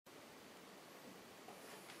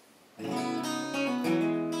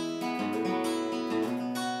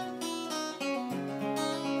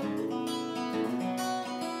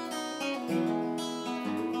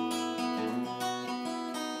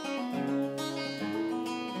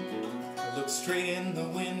straight in the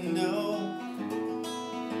window,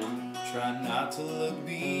 try not to look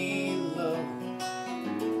below,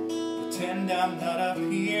 pretend I'm not up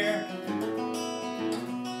here,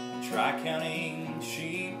 try counting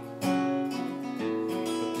sheep,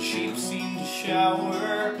 but the sheep seem to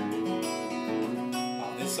shower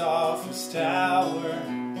on this office tower.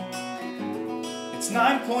 It's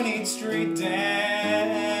 9.8 straight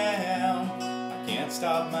down, I can't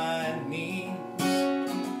stop my knees.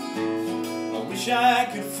 I wish I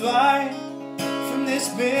could fly from this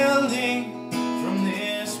building, from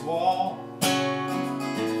this wall.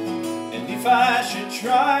 And if I should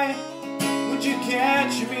try, would you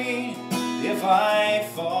catch me if I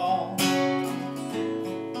fall?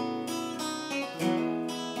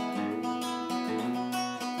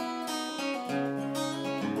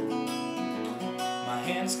 My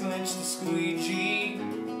hands clench the squeegee,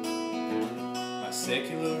 my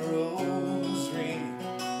secular rosary.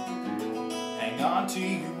 Hang on to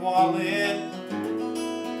your wallet,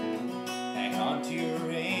 hang on to your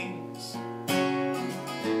rings.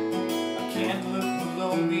 I can't look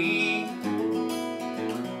below me,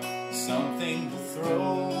 something will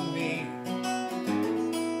throw me.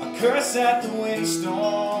 I curse at the windstorms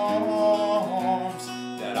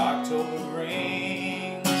that October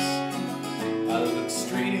brings. I look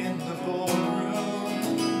straight in the boardroom,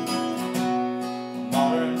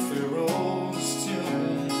 modern pharaoh's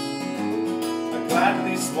tomb.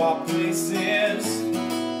 Gladly swap places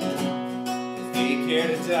if they care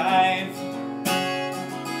to dive.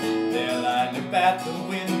 They're lined up at the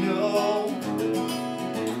window,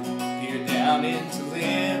 peer down into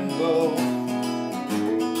limbo.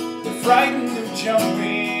 They're frightened of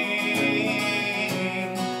jumping,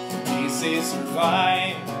 they say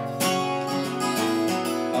survive.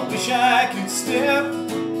 I wish I could step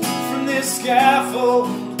from this scaffold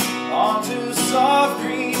onto soft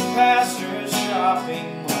green pastures,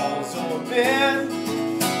 shopping malls, or bed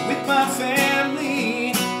with my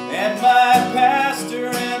family and my pastor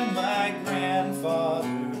and my grandfather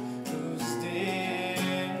who's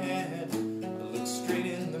dead. I look straight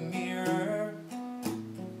in the mirror,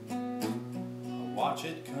 I watch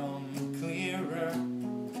it come clearer.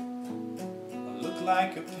 I look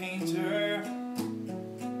like a painter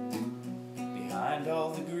behind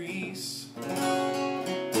all the grease. The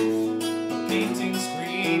painting's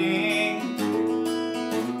greeting,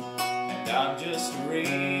 I'm just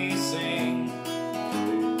erasing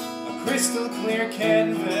a crystal clear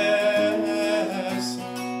canvas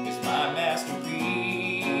is my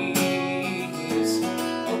masterpiece. I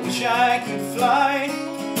wish I could fly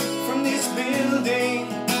from this building,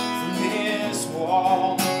 from this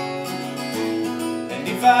wall. And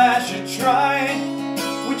if I should try,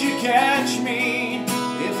 would you catch me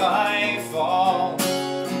if I fall?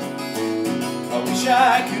 I wish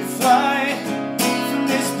I could fly from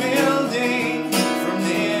this building, from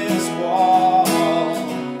this wall.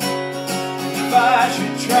 If I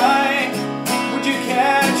should try, would you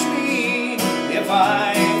catch me if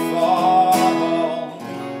I fall?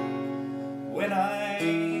 When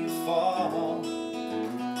I fall,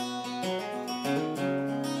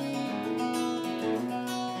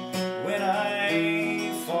 when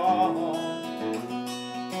I fall,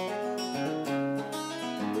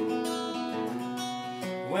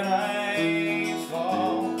 when I